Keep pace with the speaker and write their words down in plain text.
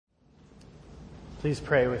Please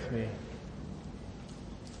pray with me.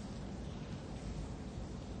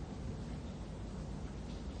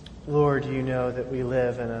 Lord, you know that we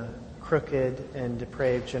live in a crooked and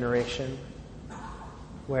depraved generation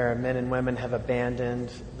where men and women have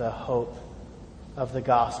abandoned the hope of the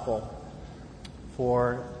gospel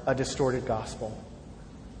for a distorted gospel.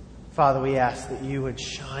 Father, we ask that you would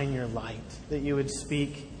shine your light, that you would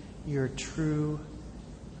speak your true,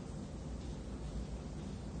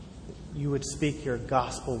 you would speak your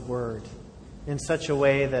gospel word in such a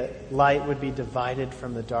way that light would be divided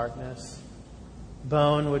from the darkness,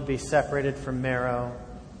 bone would be separated from marrow,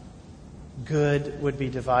 good would be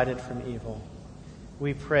divided from evil.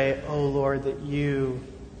 We pray, O Lord, that you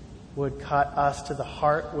would cut us to the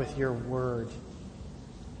heart with your word,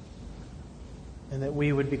 and that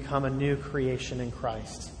we would become a new creation in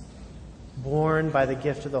Christ, born by the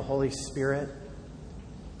gift of the Holy Spirit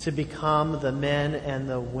to become the men and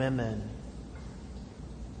the women,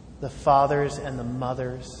 the fathers and the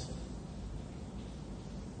mothers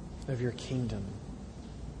of your kingdom.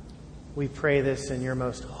 We pray this in your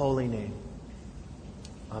most holy name.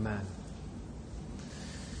 Amen.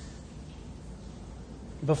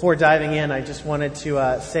 Before diving in, I just wanted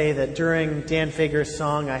to say that during Dan Fager's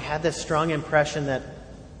song, I had this strong impression that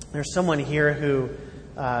there's someone here who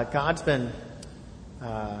God's been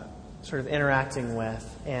sort of interacting with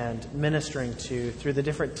and ministering to through the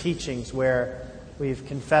different teachings where we've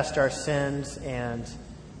confessed our sins and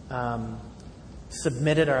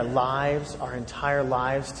submitted our lives, our entire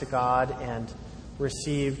lives to God, and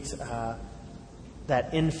received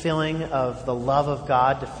that infilling of the love of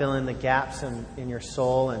God to fill in the gaps in your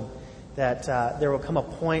soul, and that there will come a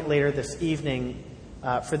point later this evening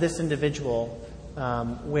for this individual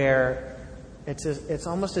where it's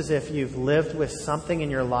almost as if you've lived with something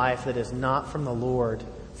in your life that is not from the Lord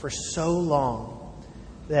for so long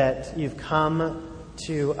that you've come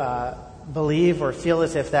to believe or feel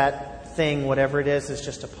as if that thing, whatever it is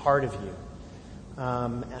just a part of you.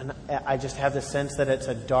 And I just have the sense that it's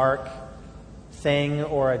a dark thing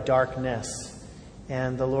or a darkness.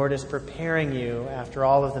 And the Lord is preparing you, after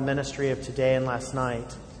all of the ministry of today and last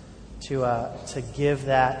night, to give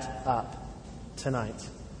that up tonight.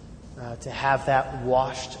 To have that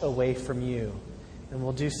washed away from you. And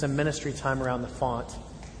we'll do some ministry time around the font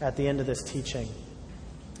at the end of this teaching.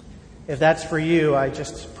 If that's for you, I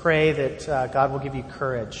just pray that God will give you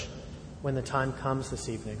courage when the time comes this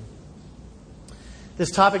evening. This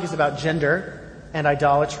topic is about gender and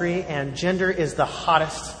idolatry, and gender is the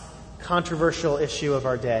hottest controversial issue of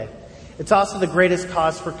our day. It's also the greatest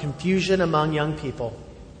cause for confusion among young people.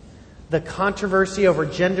 The controversy over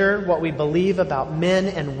gender, what we believe about men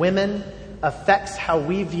and women, affects how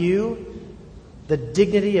we view the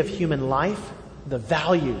dignity of human life, the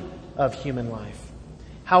value of human life,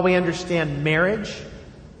 how we understand marriage,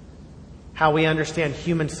 how we understand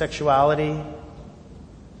human sexuality,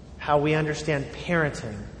 how we understand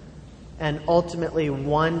parenting, and ultimately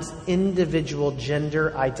one's individual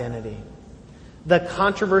gender identity. The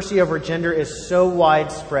controversy over gender is so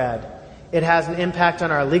widespread. It has an impact on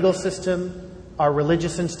our legal system, our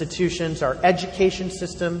religious institutions, our education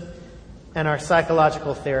system, and our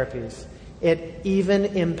psychological therapies. It even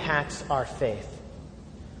impacts our faith.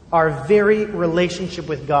 Our very relationship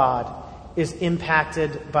with God is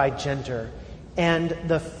impacted by gender. And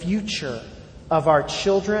the future of our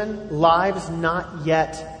children, lives not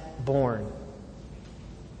yet born,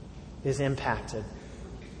 is impacted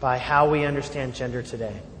by how we understand gender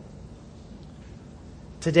today.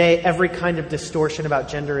 Today, every kind of distortion about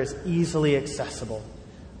gender is easily accessible.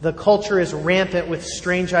 The culture is rampant with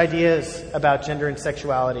strange ideas about gender and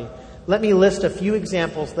sexuality. Let me list a few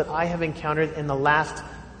examples that I have encountered in the last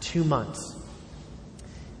 2 months.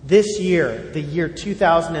 This year, the year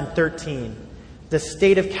 2013, the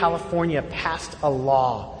state of California passed a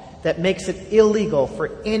law that makes it illegal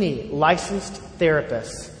for any licensed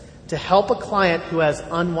therapist to help a client who has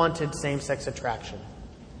unwanted same-sex attraction.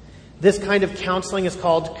 This kind of counseling is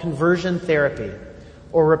called conversion therapy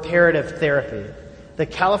or reparative therapy. The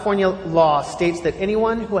California law states that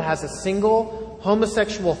anyone who has a single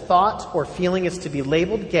homosexual thought or feeling is to be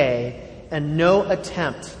labeled gay, and no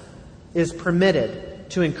attempt is permitted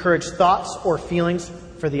to encourage thoughts or feelings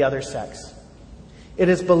for the other sex. It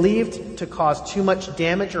is believed to cause too much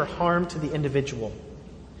damage or harm to the individual.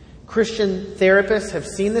 Christian therapists have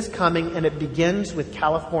seen this coming, and it begins with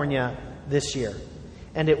California this year.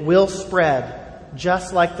 And it will spread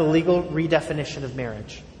just like the legal redefinition of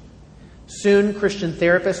marriage. Soon, Christian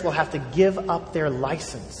therapists will have to give up their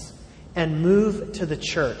license and move to the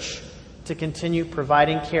church to continue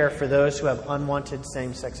providing care for those who have unwanted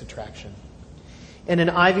same-sex attraction. In an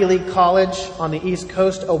Ivy League college on the East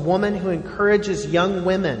Coast, a woman who encourages young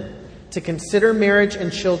women to consider marriage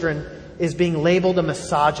and children is being labeled a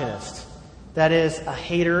misogynist. That is, a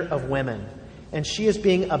hater of women. And she is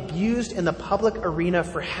being abused in the public arena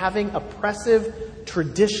for having oppressive,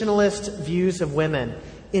 traditionalist views of women,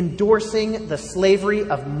 endorsing the slavery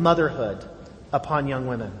of motherhood upon young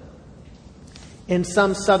women. In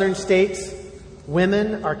some southern states,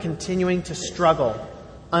 women are continuing to struggle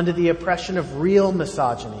under the oppression of real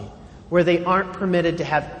misogyny, where they aren't permitted to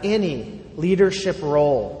have any leadership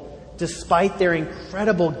role despite their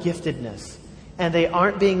incredible giftedness, and they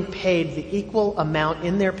aren't being paid the equal amount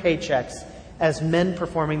in their paychecks as men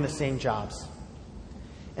performing the same jobs.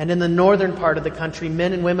 And in the northern part of the country,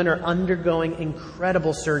 men and women are undergoing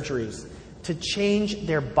incredible surgeries to change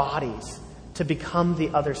their bodies to become the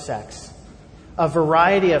other sex. A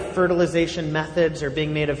variety of fertilization methods are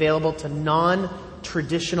being made available to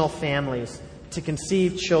non-traditional families to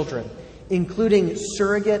conceive children, including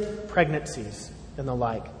surrogate pregnancies and the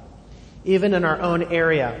like. Even in our own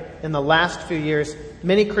area, in the last few years,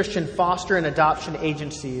 many Christian foster and adoption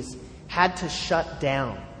agencies had to shut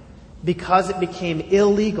down because it became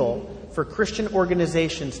illegal for Christian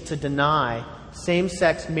organizations to deny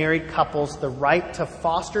same-sex married couples the right to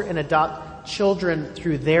foster and adopt children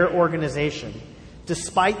through their organization,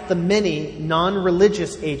 despite the many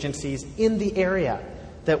non-religious agencies in the area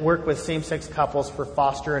that work with same-sex couples for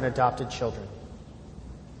foster and adopted children.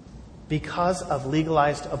 Because of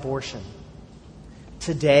legalized abortion.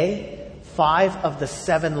 Today, 5 of the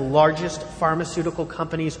 7 largest pharmaceutical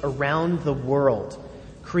companies around the world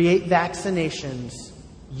create vaccinations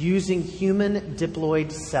using human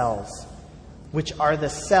diploid cells, which are the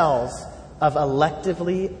cells of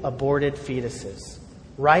electively aborted fetuses.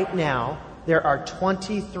 Right now, there are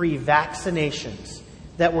 23 vaccinations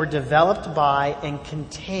that were developed by and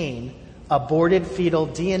contain aborted fetal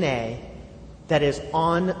DNA that is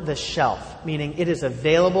on the shelf, meaning it is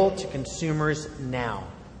available to consumers now.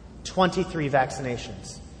 23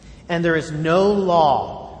 vaccinations. And there is no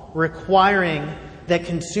law requiring that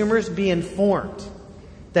consumers be informed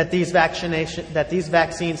that these vaccines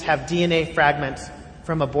have DNA fragments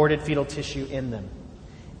from aborted fetal tissue in them.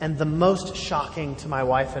 And the most shocking to my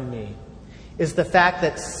wife and me is the fact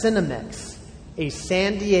that Cinemix, a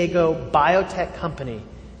San Diego biotech company,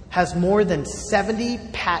 has more than 70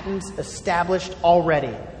 patents established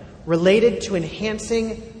already related to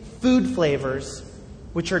enhancing food flavors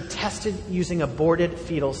which are tested using aborted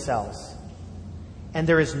fetal cells. And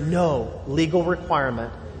there is no legal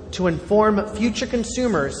requirement to inform future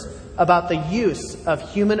consumers about the use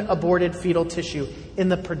of human aborted fetal tissue in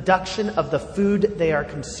the production of the food they are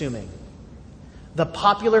consuming. The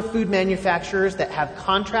popular food manufacturers that have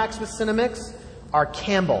contracts with Cinemix are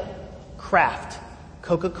Campbell, Kraft,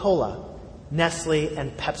 Coca-Cola, Nestle,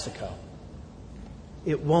 and PepsiCo.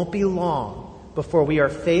 It won't be long before we are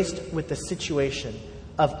faced with the situation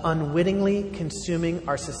of unwittingly consuming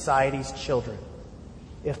our society's children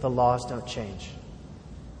if the laws don't change.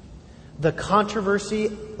 The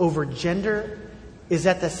controversy over gender is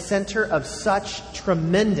at the center of such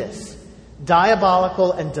tremendous,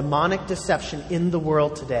 diabolical, and demonic deception in the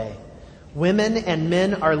world today. Women and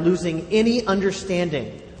men are losing any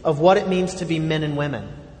understanding of what it means to be men and women.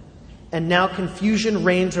 And now confusion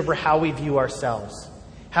reigns over how we view ourselves,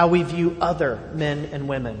 how we view other men and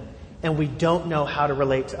women, and we don't know how to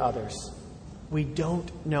relate to others. We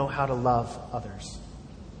don't know how to love others.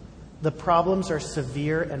 The problems are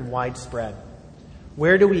severe and widespread.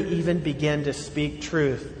 Where do we even begin to speak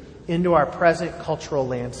truth into our present cultural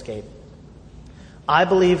landscape? I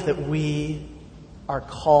believe that we are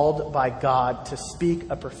called by God to speak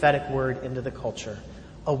a prophetic word into the culture,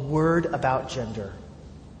 a word about gender.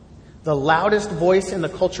 The loudest voice in the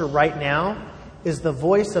culture right now is the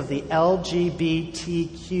voice of the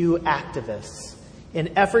LGBTQ activists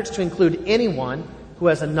in efforts to include anyone who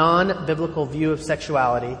has a non-biblical view of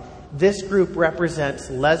sexuality. This group represents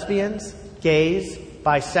lesbians, gays,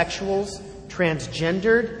 bisexuals,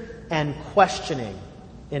 transgendered, and questioning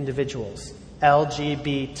individuals,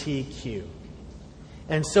 LGBTQ.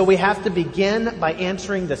 And so we have to begin by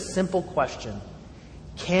answering the simple question,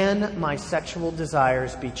 can my sexual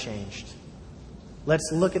desires be changed?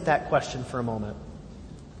 Let's look at that question for a moment.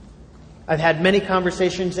 I've had many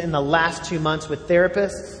conversations in the last 2 months with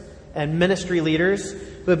therapists and ministry leaders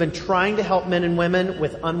who have been trying to help men and women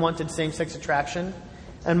with unwanted same-sex attraction.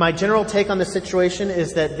 And my general take on the situation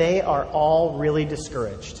is that they are all really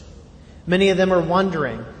discouraged. Many of them are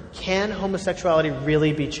wondering, can homosexuality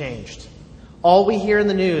really be changed? All we hear in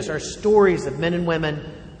the news are stories of men and women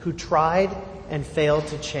who tried and failed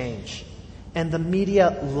to change. And the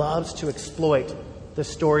media loves to exploit the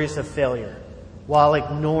stories of failure while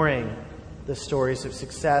ignoring the stories of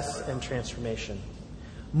success and transformation.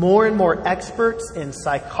 More and more experts in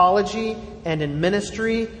psychology and in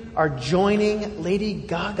ministry are joining Lady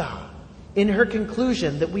Gaga in her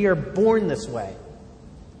conclusion that we are born this way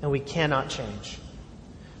and we cannot change.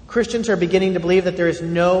 Christians are beginning to believe that there is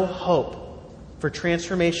no hope for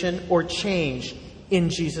transformation or change in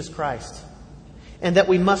Jesus Christ, and that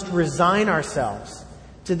we must resign ourselves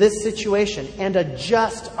to this situation and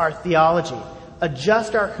adjust our theology,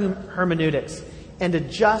 adjust our hermeneutics, and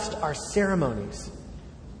adjust our ceremonies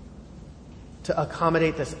to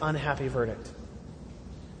accommodate this unhappy verdict.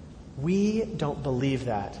 We don't believe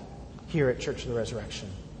that here at Church of the Resurrection.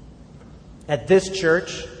 At this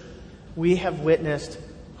church, we have witnessed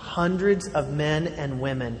hundreds of men and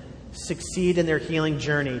women succeed in their healing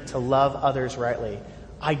journey to love others rightly.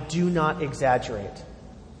 I do not exaggerate.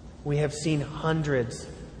 We have seen hundreds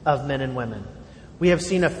of men and women. We have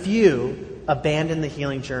seen a few abandon the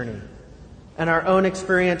healing journey. And our own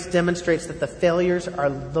experience demonstrates that the failures are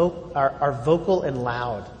vocal and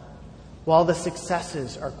loud, while the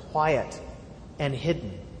successes are quiet and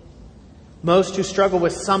hidden. Most who struggle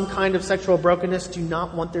with some kind of sexual brokenness do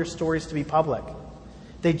not want their stories to be public.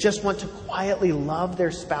 They just want to quietly love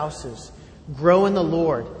their spouses, grow in the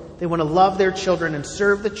Lord. They want to love their children and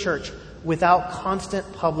serve the church without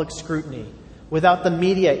constant public scrutiny, without the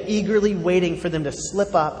media eagerly waiting for them to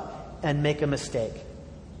slip up and make a mistake.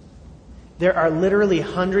 There are literally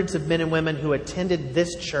hundreds of men and women who attended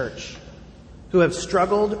this church who have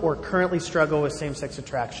struggled or currently struggle with same-sex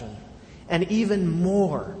attraction, and even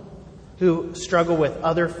more who struggle with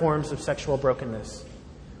other forms of sexual brokenness.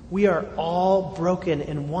 We are all broken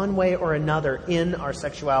in one way or another in our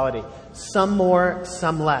sexuality, some more,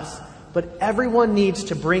 some less. But everyone needs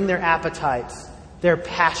to bring their appetites, their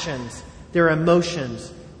passions, their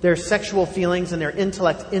emotions, their sexual feelings, and their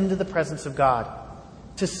intellect into the presence of God,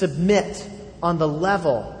 to submit on the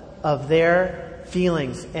level of their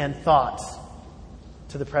feelings and thoughts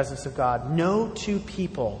to the presence of God. No two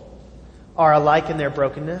people are alike in their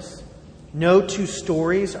brokenness. No two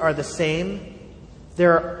stories are the same.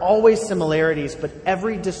 There are always similarities, but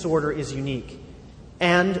every disorder is unique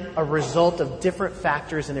and a result of different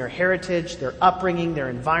factors in their heritage, their upbringing, their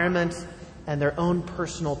environment, and their own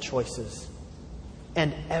personal choices.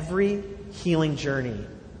 And every healing journey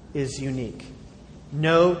is unique.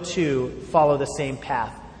 No two follow the same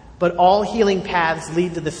path, but all healing paths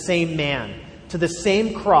lead to the same man, to the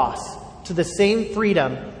same cross, to the same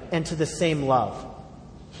freedom, and to the same love.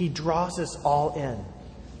 He draws us all in,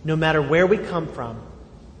 no matter where we come from,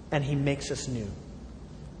 and He makes us new.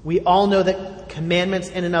 We all know that commandments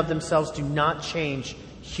in and of themselves do not change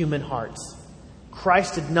human hearts.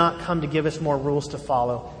 Christ did not come to give us more rules to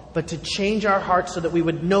follow, but to change our hearts so that we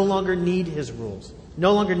would no longer need His rules,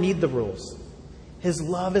 no longer need the rules. His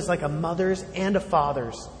love is like a mother's and a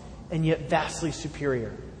father's, and yet vastly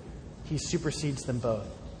superior. He supersedes them both.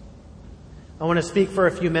 I want to speak for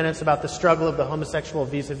a few minutes about the struggle of the homosexual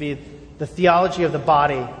vis-a-vis the theology of the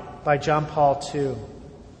body by John Paul II.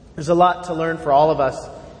 There's a lot to learn for all of us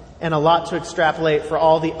and a lot to extrapolate for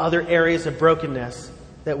all the other areas of brokenness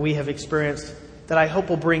that we have experienced that I hope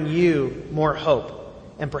will bring you more hope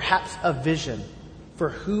and perhaps a vision for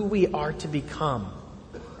who we are to become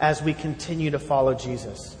as we continue to follow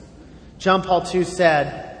Jesus. John Paul II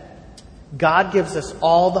said, God gives us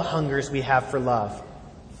all the hungers we have for love,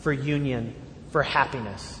 for union, for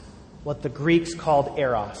happiness, what the Greeks called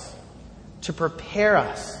eros, to prepare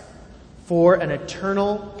us for an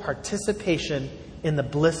eternal participation in the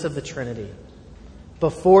bliss of the Trinity.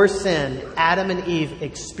 Before sin, Adam and Eve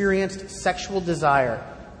experienced sexual desire,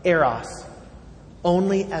 eros,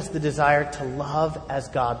 only as the desire to love as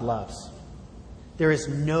God loves. There is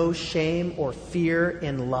no shame or fear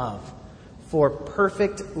in love, for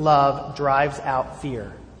perfect love drives out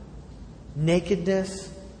fear.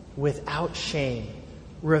 Nakedness without shame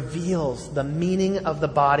reveals the meaning of the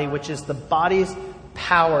body, which is the body's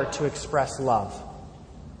power to express love.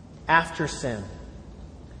 After sin,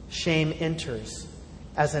 shame enters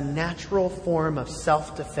as a natural form of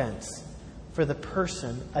self-defense for the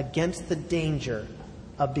person against the danger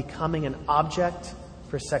of becoming an object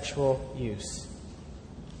for sexual use.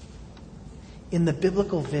 In the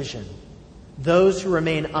biblical vision, those who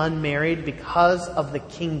remain unmarried because of the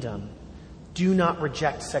kingdom do not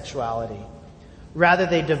reject sexuality. Rather,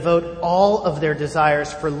 they devote all of their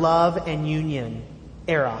desires for love and union,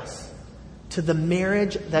 eros, to the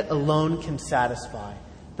marriage that alone can satisfy,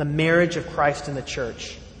 the marriage of Christ and the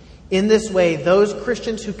church. In this way, those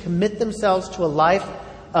Christians who commit themselves to a life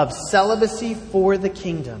of celibacy for the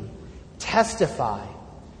kingdom testify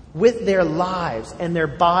with their lives and their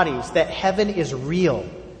bodies that heaven is real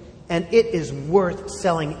and it is worth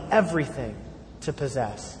selling everything to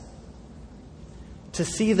possess. To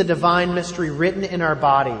see the divine mystery written in our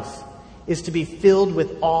bodies is to be filled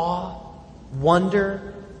with awe,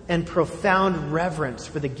 wonder, and profound reverence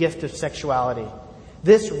for the gift of sexuality.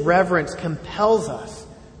 This reverence compels us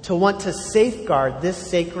to want to safeguard this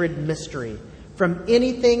sacred mystery from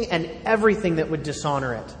anything and everything that would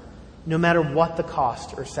dishonor it, no matter what the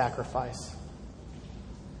cost or sacrifice.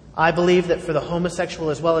 I believe that for the homosexual,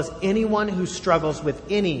 as well as anyone who struggles with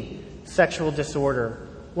any sexual disorder,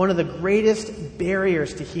 one of the greatest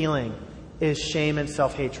barriers to healing is shame and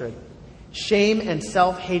self-hatred. Shame and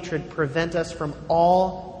self-hatred prevent us from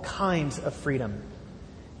all kinds of freedom.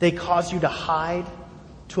 They cause you to hide,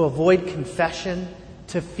 to avoid confession,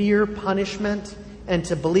 to fear punishment, and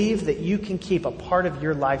to believe that you can keep a part of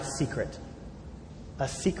your life secret. A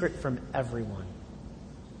secret from everyone.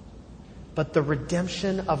 But the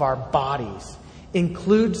redemption of our bodies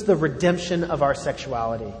includes the redemption of our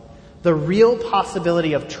sexuality. The real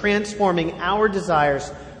possibility of transforming our desires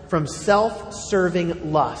from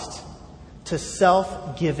self-serving lust to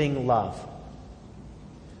self-giving love.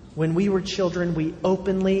 When we were children, we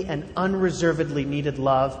openly and unreservedly needed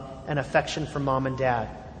love and affection from mom and dad.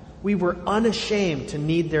 We were unashamed to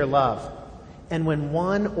need their love. And when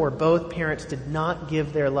one or both parents did not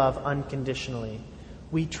give their love unconditionally,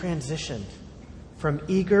 we transitioned from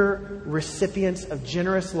eager recipients of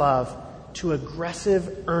generous love to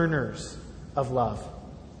aggressive earners of love.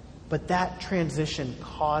 But that transition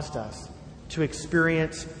caused us to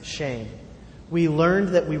experience shame. We learned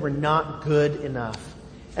that we were not good enough,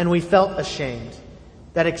 and we felt ashamed.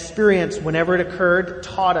 That experience, whenever it occurred,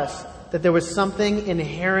 taught us that there was something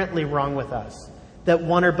inherently wrong with us, that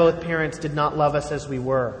one or both parents did not love us as we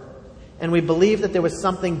were. And we believed that there was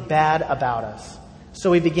something bad about us.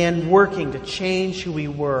 So we began working to change who we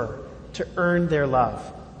were, to earn their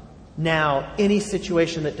love. Now, any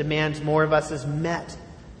situation that demands more of us is met,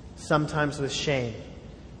 sometimes with shame.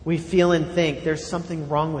 We feel and think, there's something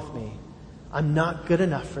wrong with me. I'm not good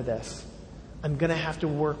enough for this. I'm going to have to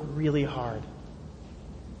work really hard.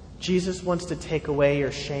 Jesus wants to take away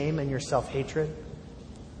your shame and your self-hatred.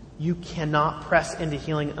 You cannot press into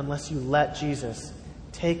healing unless you let Jesus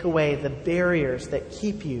take away the barriers that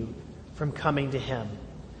keep you from coming to Him.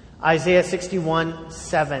 Isaiah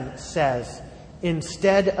 61:7 says,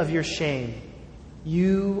 "Instead of your shame,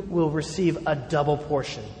 you will receive a double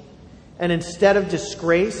portion. And instead of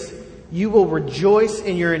disgrace, you will rejoice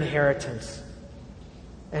in your inheritance.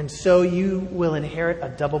 And so you will inherit a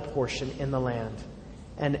double portion in the land,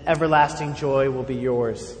 and everlasting joy will be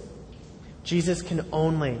yours." Jesus can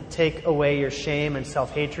only take away your shame and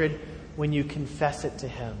self-hatred when you confess it to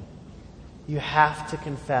Him. You have to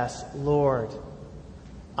confess, "Lord,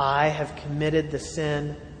 I have committed the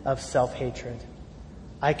sin of self-hatred.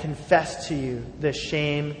 I confess to you the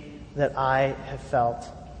shame that I have felt.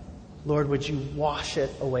 Lord, would you wash it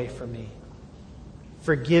away from me?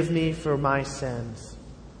 Forgive me for my sins."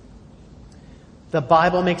 The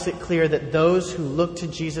Bible makes it clear that those who look to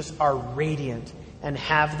Jesus are radiant and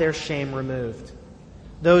have their shame removed.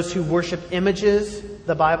 Those who worship images,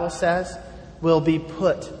 the Bible says, will be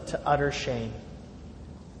put to utter shame.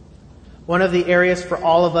 One of the areas for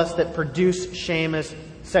all of us that produce shame is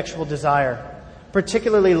sexual desire,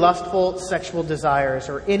 particularly lustful sexual desires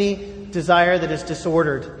or any desire that is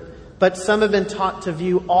disordered. But some have been taught to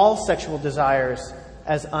view all sexual desires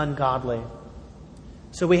as ungodly.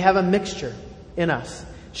 So we have a mixture in us.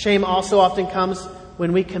 Shame also often comes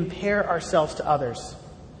when we compare ourselves to others.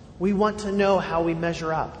 We want to know how we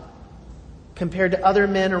measure up compared to other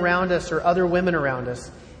men around us or other women around us.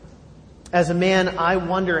 As a man, I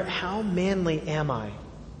wonder, how manly am I?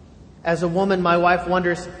 As a woman, my wife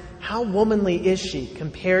wonders, how womanly is she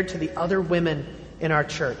compared to the other women in our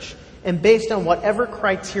church? And based on whatever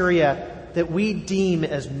criteria that we deem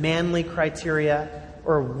as manly criteria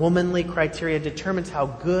or womanly criteria determines how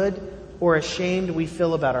good or ashamed we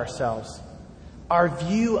feel about ourselves. Our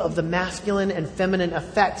view of the masculine and feminine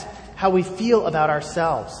affects how we feel about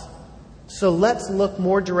ourselves. So let's look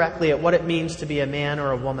more directly at what it means to be a man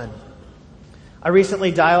or a woman. I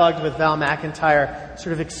recently dialogued with Val McIntyre,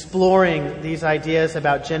 sort of exploring these ideas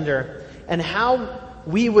about gender and how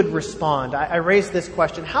we would respond. I raised this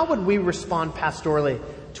question: how would we respond pastorally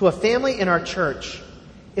to a family in our church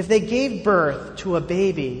if they gave birth to a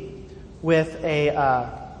baby with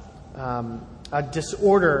a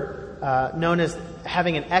disorder known as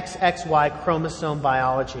having an XXY chromosome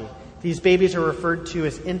biology? These babies are referred to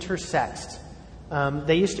as intersexed.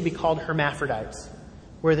 They used to be called hermaphrodites,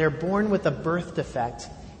 where they're born with a birth defect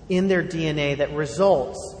in their DNA that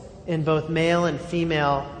results in both male and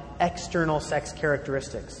female external sex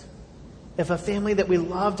characteristics. If a family that we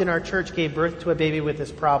loved in our church gave birth to a baby with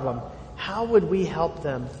this problem, how would we help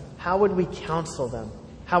them? How would we counsel them?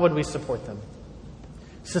 How would we support them?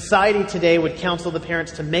 Society today would counsel the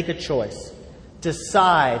parents to make a choice.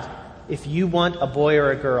 Decide if you want a boy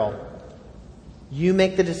or a girl. You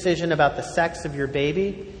make the decision about the sex of your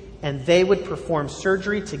baby, and they would perform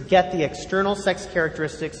surgery to get the external sex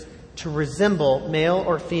characteristics to resemble male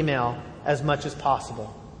or female as much as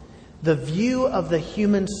possible. The view of the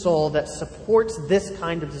human soul that supports this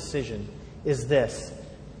kind of decision is this: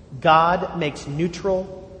 God makes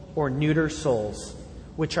neutral or neuter souls,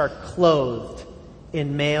 which are clothed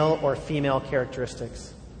in male or female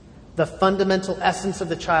characteristics. The fundamental essence of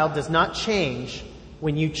the child does not change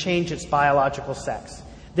when you change its biological sex.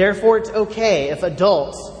 Therefore, it's okay if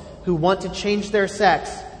adults who want to change their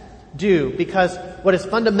sex do, because what is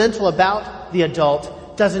fundamental about the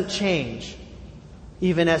adult doesn't change,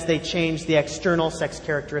 even as they change the external sex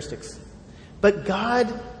characteristics. But God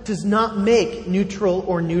does not make neutral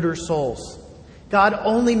or neuter souls. God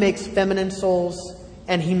only makes feminine souls,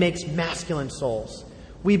 and He makes masculine souls.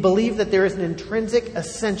 We believe that there is an intrinsic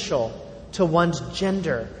essential to one's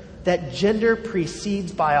gender, that gender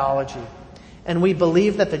precedes biology. And we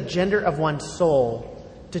believe that the gender of one's soul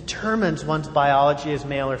determines one's biology as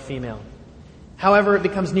male or female. However, it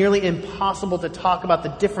becomes nearly impossible to talk about the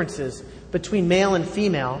differences between male and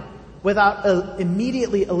female without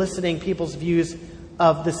immediately eliciting people's views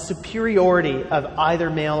of the superiority of either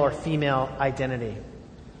male or female identity.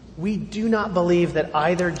 We do not believe that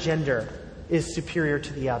either gender is superior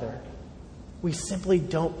to the other. We simply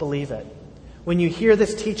don't believe it. When you hear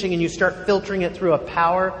this teaching and you start filtering it through a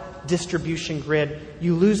power distribution grid,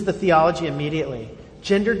 you lose the theology immediately.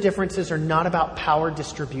 Gender differences are not about power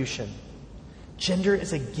distribution. Gender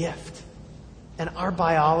is a gift, and our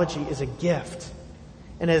biology is a gift.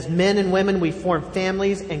 And as men and women, we form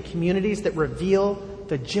families and communities that reveal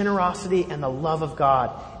the generosity and the love of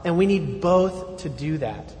God. And we need both to do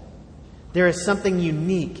that. There is something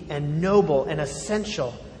unique and noble and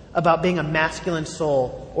essential about being a masculine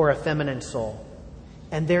soul or a feminine soul.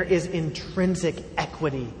 And there is intrinsic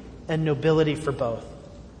equity and nobility for both.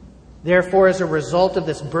 Therefore, as a result of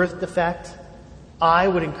this birth defect, I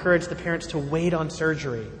would encourage the parents to wait on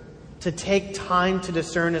surgery, to take time to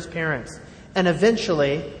discern as parents, and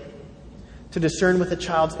eventually to discern with the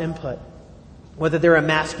child's input whether they're a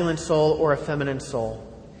masculine soul or a feminine soul.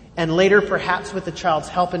 And later, perhaps with the child's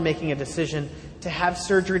help in making a decision, to have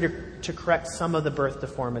surgery to correct some of the birth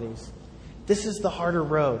deformities. This is the harder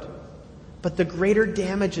road. But the greater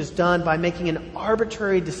damage is done by making an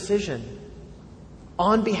arbitrary decision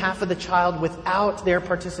on behalf of the child without their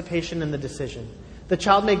participation in the decision. The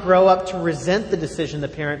child may grow up to resent the decision the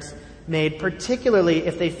parents made, particularly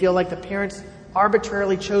if they feel like the parents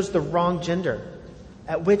arbitrarily chose the wrong gender,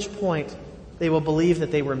 at which point they will believe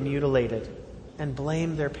that they were mutilated and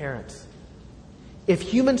blame their parents. If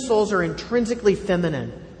human souls are intrinsically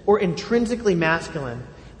feminine or intrinsically masculine,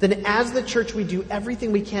 then as the church we do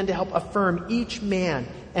everything we can to help affirm each man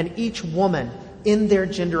and each woman in their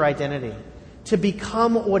gender identity, to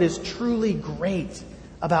become what is truly great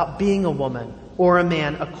about being a woman or a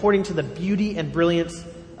man according to the beauty and brilliance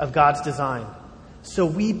of God's design. So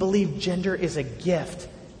we believe gender is a gift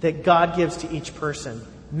that God gives to each person,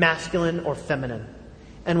 masculine or feminine.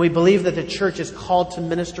 And we believe that the church is called to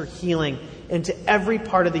minister healing into every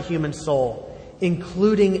part of the human soul,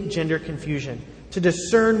 including gender confusion, to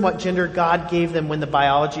discern what gender God gave them when the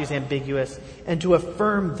biology is ambiguous, and to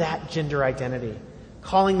affirm that gender identity,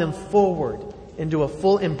 calling them forward into a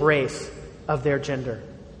full embrace of their gender.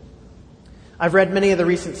 I've read many of the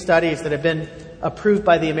recent studies that have been approved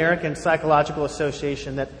by the American Psychological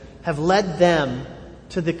Association that have led them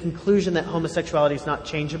to the conclusion that homosexuality is not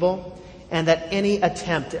changeable and that any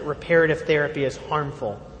attempt at reparative therapy is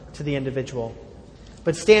harmful to the individual.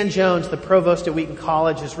 But Stan Jones, the provost at Wheaton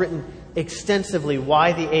College, has written extensively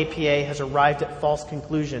why the APA has arrived at false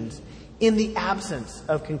conclusions in the absence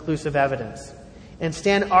of conclusive evidence. And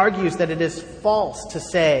Stan argues that it is false to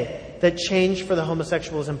say that change for the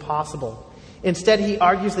homosexual is impossible. Instead, he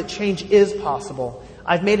argues that change is possible.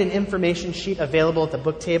 I've made an information sheet available at the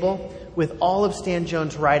book table with all of Stan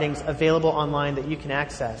Jones' writings available online that you can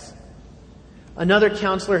access. Another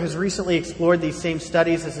counselor has recently explored these same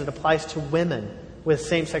studies as it applies to women with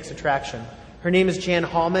same-sex attraction. Her name is Jan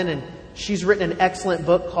Hallman, and she's written an excellent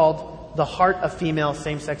book called The Heart of Female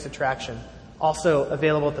Same-Sex Attraction, also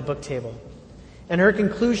available at the book table. And her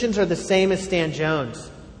conclusions are the same as Stan Jones.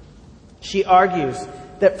 She argues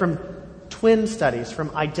that from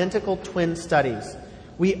identical twin studies,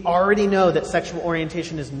 We already know that sexual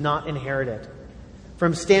orientation is not inherited.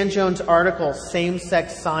 From Stan Jones' article,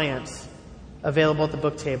 Same-Sex Science, available at the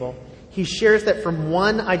book table, he shares that from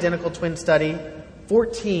one identical twin study,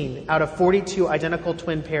 14 out of 42 identical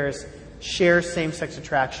twin pairs share same-sex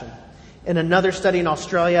attraction. In another study in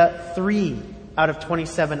Australia, 3 out of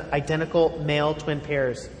 27 identical male twin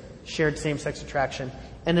pairs shared same-sex attraction.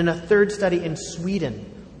 And in a third study in Sweden,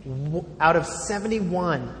 out of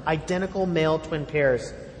 71 identical male twin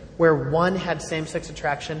pairs where one had same-sex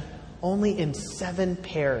attraction, only in 7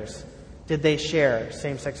 pairs did they share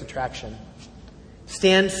same-sex attraction.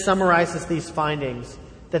 Stan summarizes these findings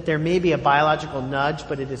that there may be a biological nudge,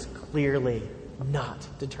 but it is clearly not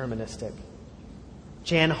deterministic.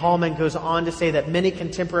 Jan Hallman goes on to say that many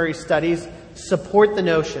contemporary studies support the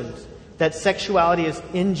notions that sexuality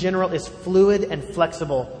in general is fluid and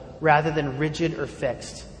flexible rather than rigid or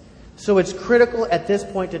fixed. So it's critical at this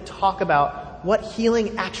point to talk about what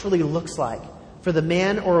healing actually looks like for the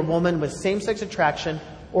man or a woman with same-sex attraction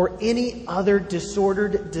or any other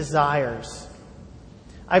disordered desires.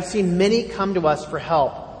 I've seen many come to us for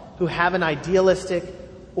help who have an idealistic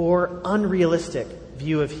or unrealistic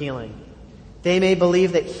view of healing. They may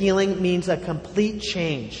believe that healing means a complete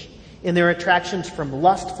change in their attractions from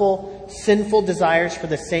lustful, sinful desires for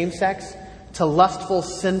the same sex to lustful,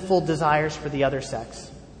 sinful desires for the other sex.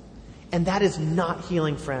 And that is not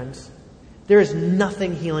healing, friends. There is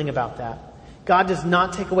nothing healing about that. God does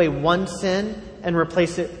not take away one sin and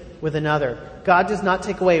replace it with another. God does not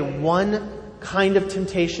take away one kind of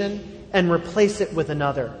temptation and replace it with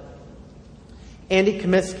another. Andy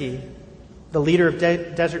Comiskey, the leader of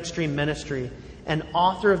Desert Stream Ministry and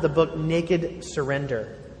author of the book Naked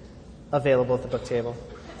Surrender, available at the book table,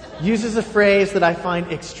 uses a phrase that I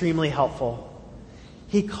find extremely helpful.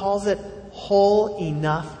 He calls it whole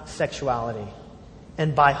enough sexuality.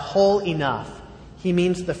 And by whole enough, he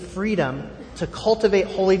means the freedom to cultivate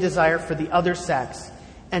holy desire for the other sex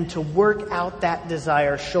and to work out that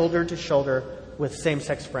desire shoulder to shoulder with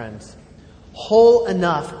same-sex friends. Whole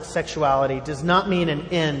enough sexuality does not mean an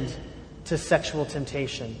end to sexual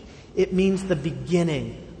temptation. It means the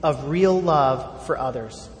beginning of real love for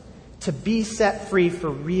others. To be set free for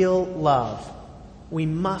real love, we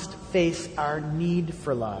must face our need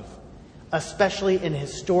for love, especially in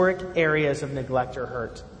historic areas of neglect or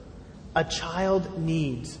hurt. A child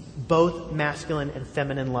needs both masculine and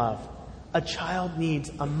feminine love. A child needs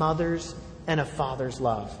a mother's and a father's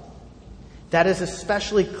love. That is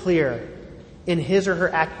especially clear in his or her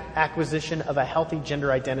acquisition of a healthy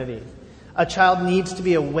gender identity. A child needs to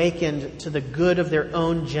be awakened to the good of their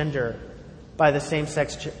own gender by the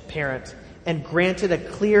same-sex parent and granted a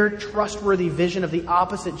clear, trustworthy vision of the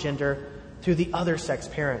opposite gender through the other sex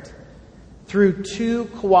parent. Through two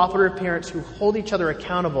cooperative parents who hold each other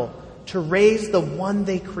accountable to raise the one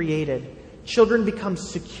they created, children become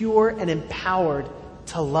secure and empowered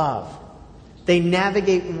to love. They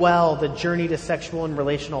navigate well the journey to sexual and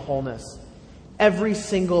relational wholeness. Every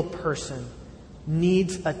single person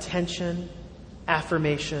needs attention,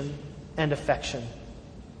 affirmation, and affection.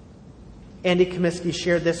 Andy Comiskey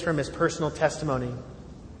shared this from his personal testimony.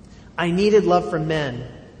 I needed love from men,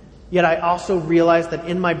 yet I also realized that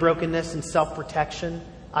in my brokenness and self-protection,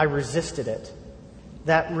 I resisted it.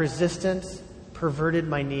 That resistance perverted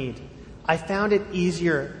my need. I found it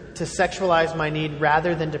easier to sexualize my need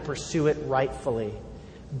rather than to pursue it rightfully.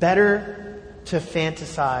 Better to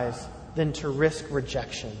fantasize than to risk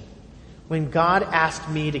rejection. When God asked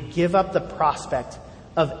me to give up the prospect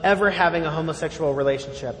of ever having a homosexual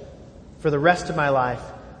relationship for the rest of my life,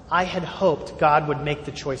 I had hoped God would make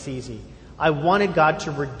the choice easy. I wanted God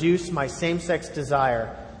to reduce my same-sex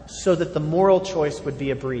desire so that the moral choice would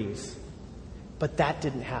be a breeze. But that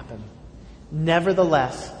didn't happen.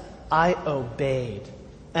 Nevertheless, I obeyed,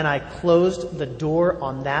 and I closed the door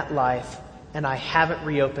on that life, and I haven't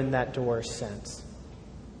reopened that door since.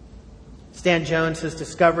 Stan Jones has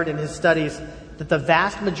discovered in his studies that the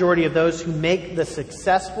vast majority of those who make the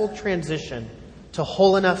successful transition to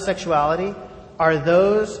whole enough sexuality are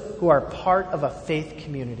those who are part of a faith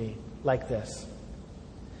community like this.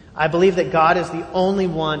 I believe that God is the only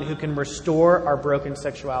one who can restore our broken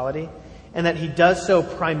sexuality, and that He does so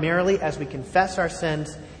primarily as we confess our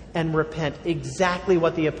sins and repent, exactly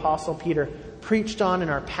what the Apostle Peter preached on in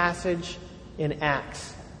our passage in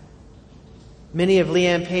Acts. Many of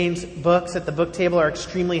Leanne Payne's books at the book table are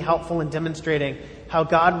extremely helpful in demonstrating how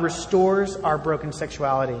God restores our broken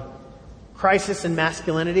sexuality. Crisis in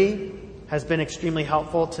Masculinity has been extremely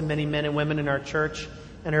helpful to many men and women in our church,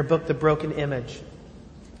 and her book, The Broken Image.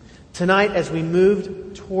 Tonight, as we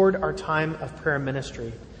move toward our time of prayer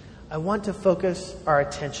ministry, I want to focus our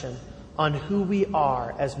attention on who we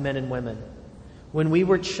are as men and women. When we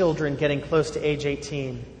were children getting close to age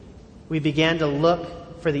 18, we began to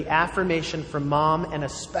look for the affirmation from mom and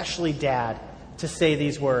especially dad to say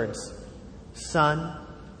these words: "Son,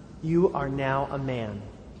 you are now a man."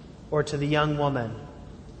 Or to the young woman,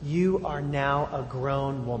 "You are now a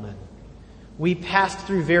grown woman." We passed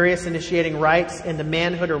through various initiating rites into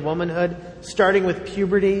manhood or womanhood, starting with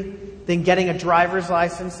puberty, then getting a driver's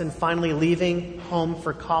license, and finally leaving home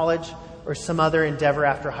for college or some other endeavor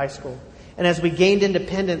after high school. And as we gained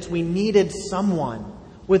independence, we needed someone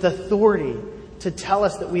with authority to tell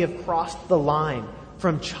us that we have crossed the line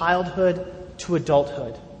from childhood to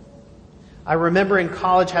adulthood. I remember in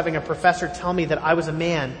college having a professor tell me that I was a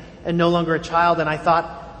man and no longer a child, and I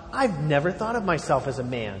thought, I've never thought of myself as a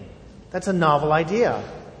man. That's a novel idea.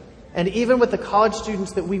 And even with the college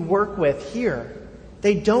students that we work with here,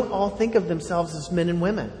 they don't all think of themselves as men and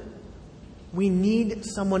women. We need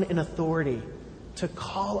someone in authority to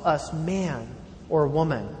call us man or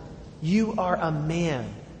woman. You are a man,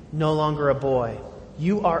 no longer a boy.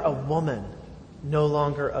 You are a woman, no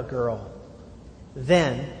longer a girl.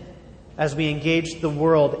 Then, as we engaged the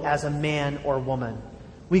world as a man or woman,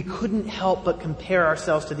 we couldn't help but compare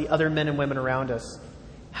ourselves to the other men and women around us.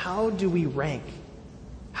 How do we rank?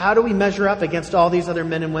 How do we measure up against all these other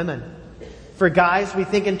men and women? For guys, we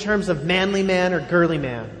think in terms of manly man or girly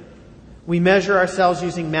man. We measure ourselves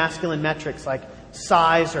using masculine metrics like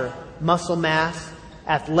size or muscle mass,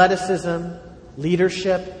 athleticism,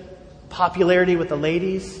 leadership, popularity with the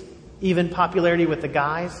ladies, even popularity with the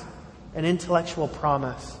guys, and intellectual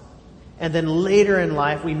promise. And then later in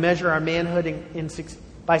life, we measure our manhood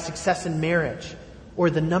by success in marriage, or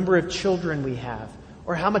the number of children we have,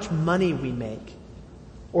 or how much money we make,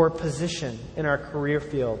 or position in our career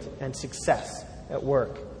field and success at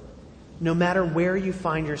work. No matter where you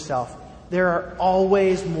find yourself, there are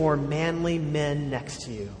always more manly men next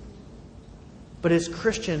to you. But as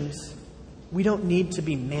Christians, we don't need to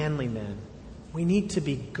be manly men. We need to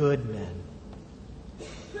be good men.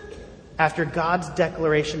 After God's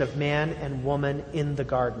declaration of man and woman in the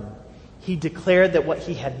garden, He declared that what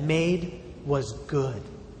He had made was good.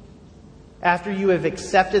 After you have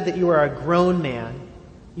accepted that you are a grown man,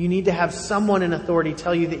 you need to have someone in authority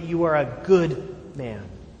tell you that you are a good man.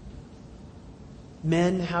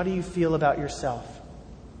 Men, how do you feel about yourself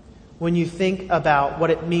when you think about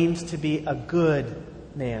what it means to be a good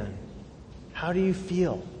man? How do you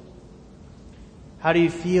feel? How do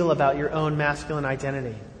you feel about your own masculine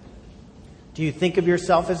identity? Do you think of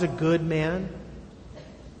yourself as a good man?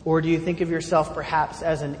 Or do you think of yourself perhaps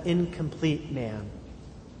as an incomplete man?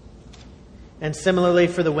 And similarly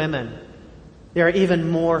for the women, there are even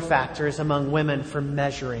more factors among women for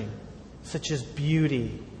measuring, such as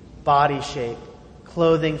beauty, body shape,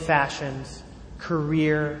 clothing fashions,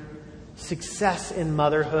 career, success in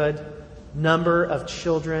motherhood, number of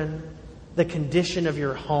children, the condition of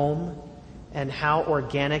your home, and how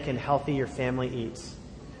organic and healthy your family eats.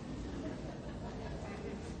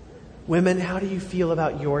 Women, how do you feel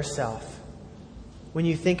about yourself when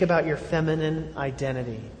you think about your feminine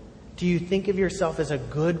identity? Do you think of yourself as a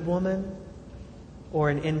good woman or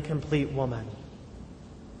an incomplete woman?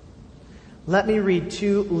 Let me read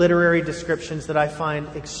 2 literary descriptions that I find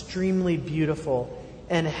extremely beautiful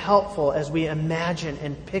and helpful as we imagine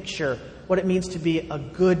and picture what it means to be a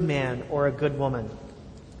good man or a good woman.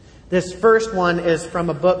 This first one is from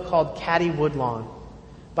a book called Caddie Woodlawn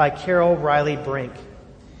by Carol Riley Brink.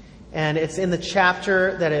 And it's in the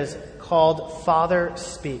chapter that is called Father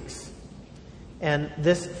Speaks. And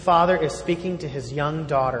this father is speaking to his young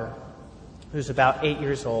daughter, who's about 8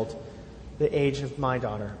 years old, the age of my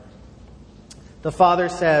daughter. The father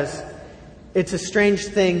says, "It's a strange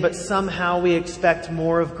thing, but somehow we expect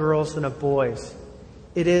more of girls than of boys.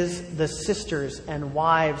 It is the sisters and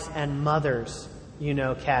wives and mothers, you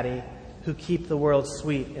know, Caddie, who keep the world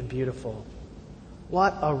sweet and beautiful.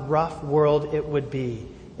 What a rough world it would be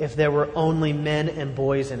if there were only men and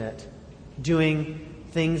boys in it, doing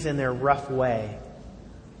things in their rough way.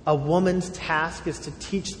 A woman's task is to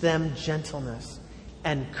teach them gentleness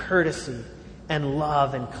and courtesy and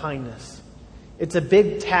love and kindness. It's a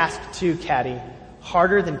big task too, Caddie,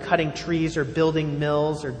 harder than cutting trees or building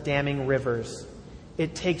mills or damming rivers.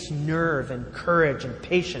 It takes nerve and courage and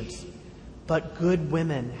patience, but good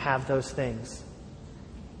women have those things.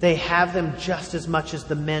 They have them just as much as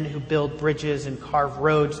the men who build bridges and carve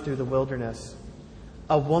roads through the wilderness.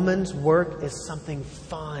 A woman's work is something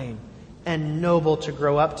fine and noble to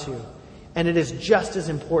grow up to, and it is just as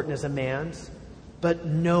important as a man's, but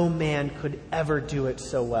no man could ever do it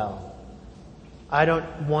so well. I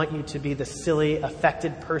don't want you to be the silly,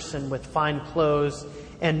 affected person with fine clothes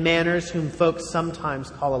and manners whom folks sometimes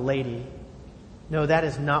call a lady. No, that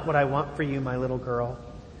is not what I want for you, my little girl.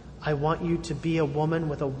 I want you to be a woman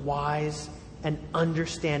with a wise and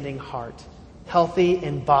understanding heart, healthy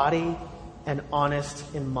in body and honest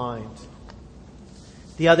in mind.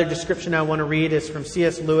 The other description I want to read is from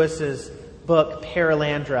C.S. Lewis's book,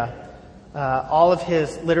 Perelandra. All of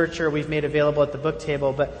his literature we've made available at the book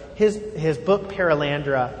table, but his book,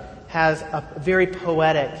 Perelandra, has a very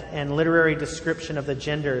poetic and literary description of the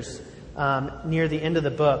genders near the end of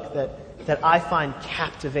the book that I find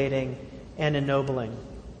captivating and ennobling.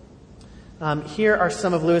 Here are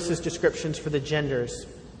some of Lewis's descriptions for the genders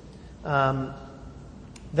that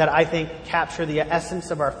I think capture the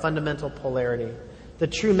essence of our fundamental polarity. The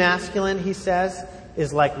true masculine, he says,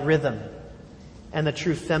 is like rhythm, and the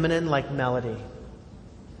true feminine like melody.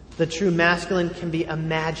 The true masculine can be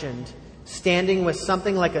imagined standing with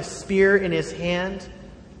something like a spear in his hand,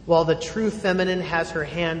 while the true feminine has her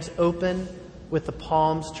hands open with the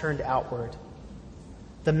palms turned outward.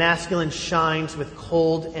 The masculine shines with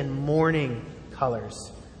cold and morning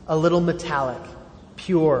colors, a little metallic,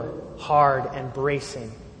 pure, hard, and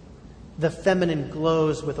bracing. The feminine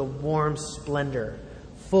glows with a warm splendor,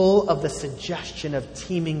 full of the suggestion of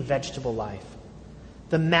teeming vegetable life.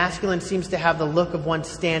 The masculine seems to have the look of one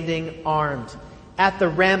standing armed at the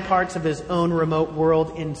ramparts of his own remote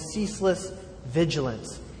world in ceaseless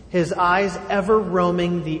vigilance, his eyes ever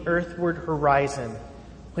roaming the earthward horizon,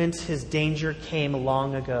 whence his danger came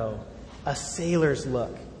long ago, a sailor's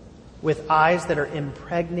look, with eyes that are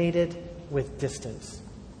impregnated with distance.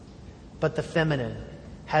 But the feminine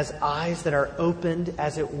has eyes that are opened,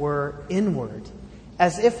 as it were, inward,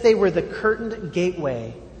 as if they were the curtained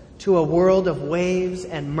gateway to a world of waves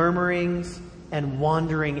and murmurings and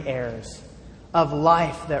wandering airs, of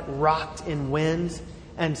life that rocked in winds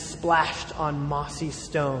and splashed on mossy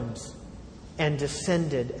stones and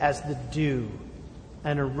descended as the dew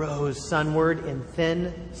and arose sunward in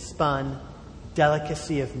thin spun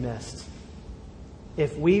delicacy of mist.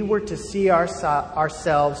 If we were to see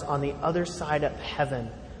ourselves on the other side of heaven,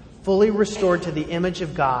 fully restored to the image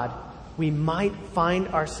of God, we might find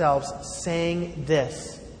ourselves saying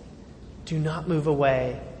this: do not move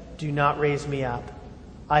away, do not raise me up.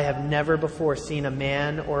 I have never before seen a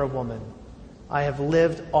man or a woman. I have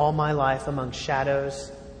lived all my life among shadows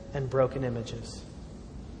and broken images.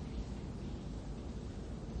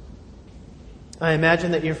 I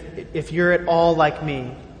imagine that if you're at all like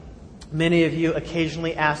me, many of you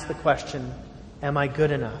occasionally ask the question, am I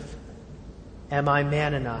good enough? Am I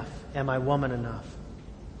man enough? Am I woman enough?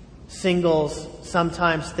 Singles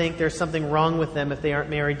sometimes think there's something wrong with them if they aren't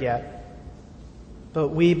married yet. But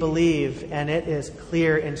we believe, and it is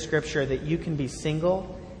clear in Scripture, that you can be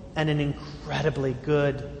single and an incredibly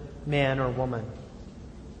good man or woman.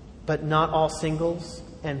 But not all singles,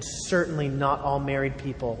 and certainly not all married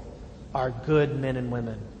people, are good men and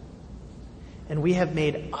women. And we have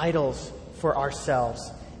made idols for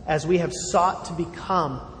ourselves as we have sought to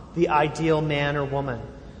become the ideal man or woman.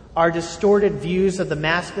 Our distorted views of the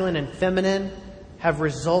masculine and feminine have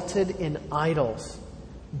resulted in idols,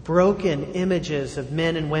 broken images of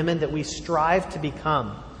men and women that we strive to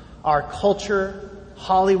become. Our culture,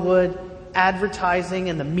 Hollywood, advertising,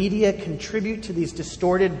 and the media contribute to these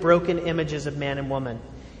distorted, broken images of man and woman.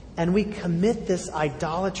 And we commit this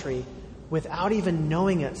idolatry without even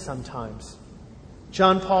knowing it sometimes.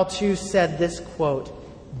 John Paul II said this quote,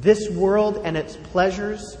 "This world and its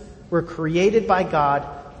pleasures were created by God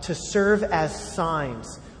to serve as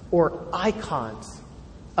signs or icons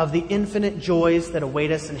of the infinite joys that await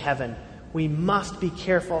us in heaven. We must be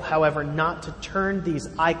careful, however, not to turn these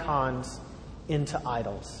icons into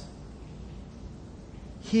idols."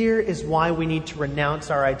 Here is why we need to renounce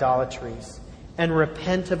our idolatries and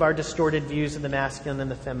repent of our distorted views of the masculine and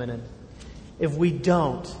the feminine. If we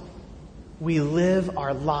don't, we live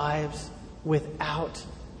our lives without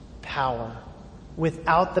power,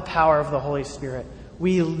 without the power of the Holy Spirit.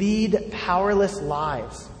 We lead powerless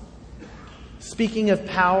lives. Speaking of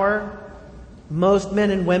power, most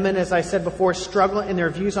men and women, as I said before, struggle in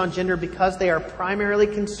their views on gender because they are primarily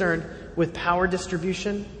concerned with power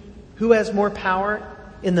distribution. Who has more power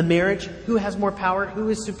in the marriage? Who has more power? Who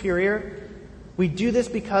is superior? We do this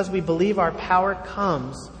because we believe our power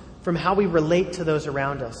comes from how we relate to those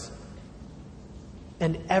around us.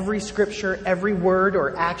 And every scripture, every word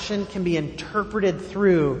or action can be interpreted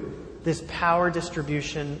through this power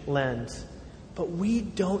distribution lens. But we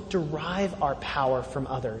don't derive our power from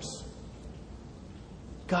others.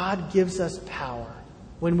 God gives us power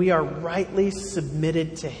when we are rightly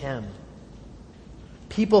submitted to Him.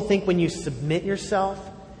 People think when you submit yourself,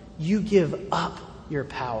 you give up your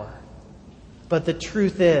power. But the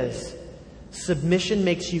truth is, submission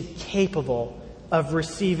makes you capable of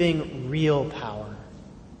receiving real power.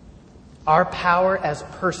 Our power as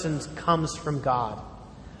persons comes from God.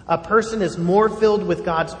 A person is more filled with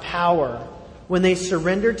God's power when they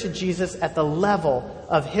surrender to Jesus at the level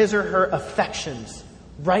of his or her affections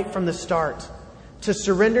right from the start. To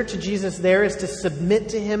surrender to Jesus there is to submit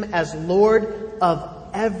to him as Lord of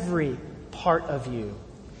every part of you.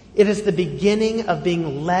 It is the beginning of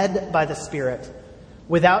being led by the Spirit.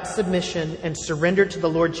 Without submission and surrender to the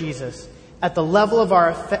Lord Jesus at the level of our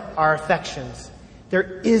affections,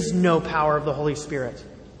 there is no power of the Holy Spirit.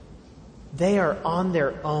 They are on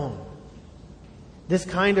their own. This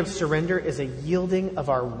kind of surrender is a yielding of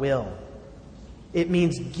our will. It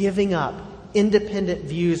means giving up independent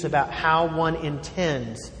views about how one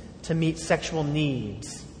intends to meet sexual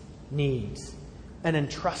needs, and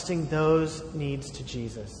entrusting those needs to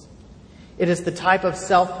Jesus. It is the type of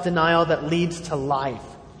self-denial that leads to life.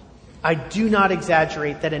 I do not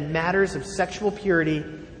exaggerate that in matters of sexual purity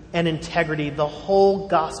and integrity, the whole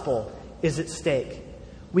gospel is at stake.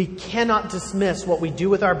 We cannot dismiss what we do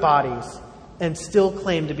with our bodies and still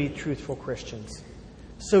claim to be truthful Christians.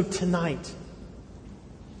 So tonight,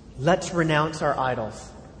 let's renounce our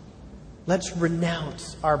idols. Let's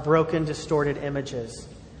renounce our broken, distorted images.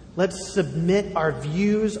 Let's submit our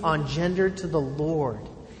views on gender to the Lord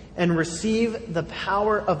and receive the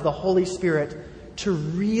power of the Holy Spirit to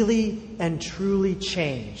really and truly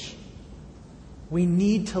change. We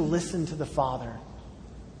need to listen to the Father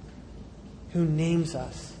who names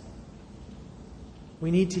us.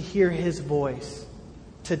 We need to hear his voice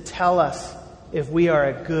to tell us if we are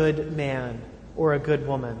a good man or a good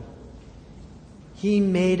woman. He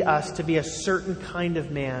made us to be a certain kind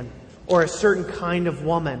of man or a certain kind of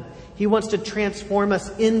woman. He wants to transform us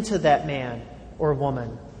into that man or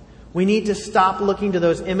woman. We need to stop looking to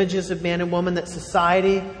those images of man and woman that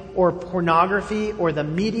society or pornography or the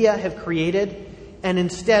media have created, and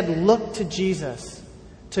instead look to Jesus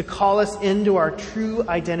to call us into our true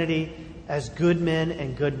identity as good men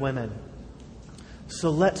and good women. So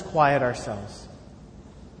let's quiet ourselves.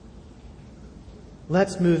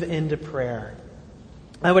 Let's move into prayer.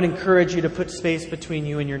 I would encourage you to put space between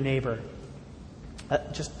you and your neighbor.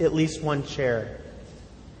 Just at least one chair.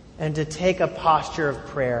 And to take a posture of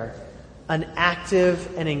prayer. An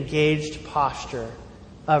active and engaged posture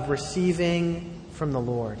of receiving from the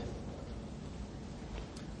Lord.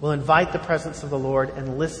 We'll invite the presence of the Lord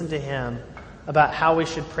and listen to him about how we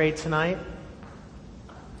should pray tonight.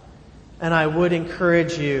 And I would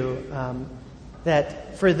encourage you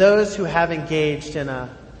that for those who have engaged in a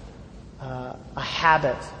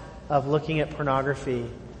habit of looking at pornography,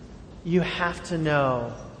 you have to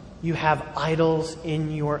know you have idols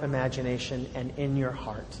in your imagination and in your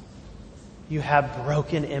heart. You have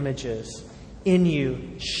broken images in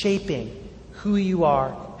you shaping who you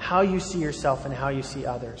are, how you see yourself, and how you see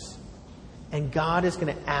others. And God is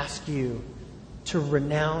going to ask you to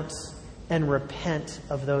renounce and repent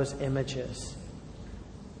of those images.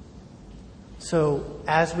 So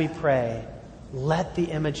as we pray, let the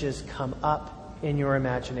images come up in your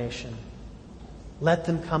imagination. Let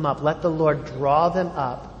them come up. Let the Lord draw them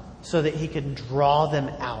up so that he can draw them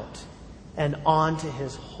out and onto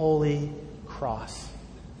his holy cross.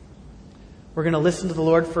 We're going to listen to the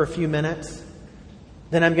Lord for a few minutes.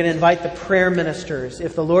 Then I'm going to invite the prayer ministers.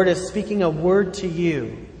 If the Lord is speaking a word to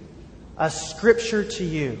you, a scripture to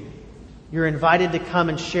you, you're invited to come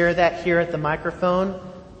and share that here at the microphone.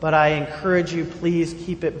 But I encourage you, please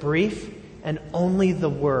keep it brief and only the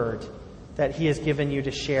word that he has given you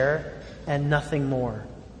to share and nothing more.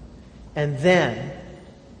 And then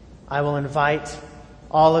I will invite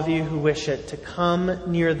all of you who wish it to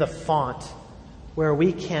come near the font where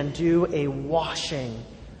we can do a washing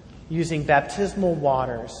using baptismal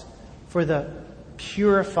waters for the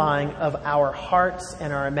purifying of our hearts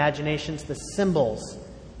and our imaginations, the symbols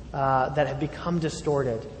that have become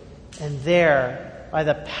distorted. And there, by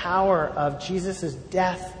the power of Jesus'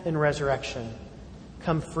 death and resurrection,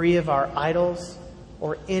 come free of our idols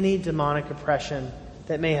or any demonic oppression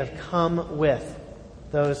that may have come with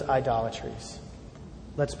those idolatries.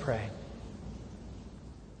 Let's pray.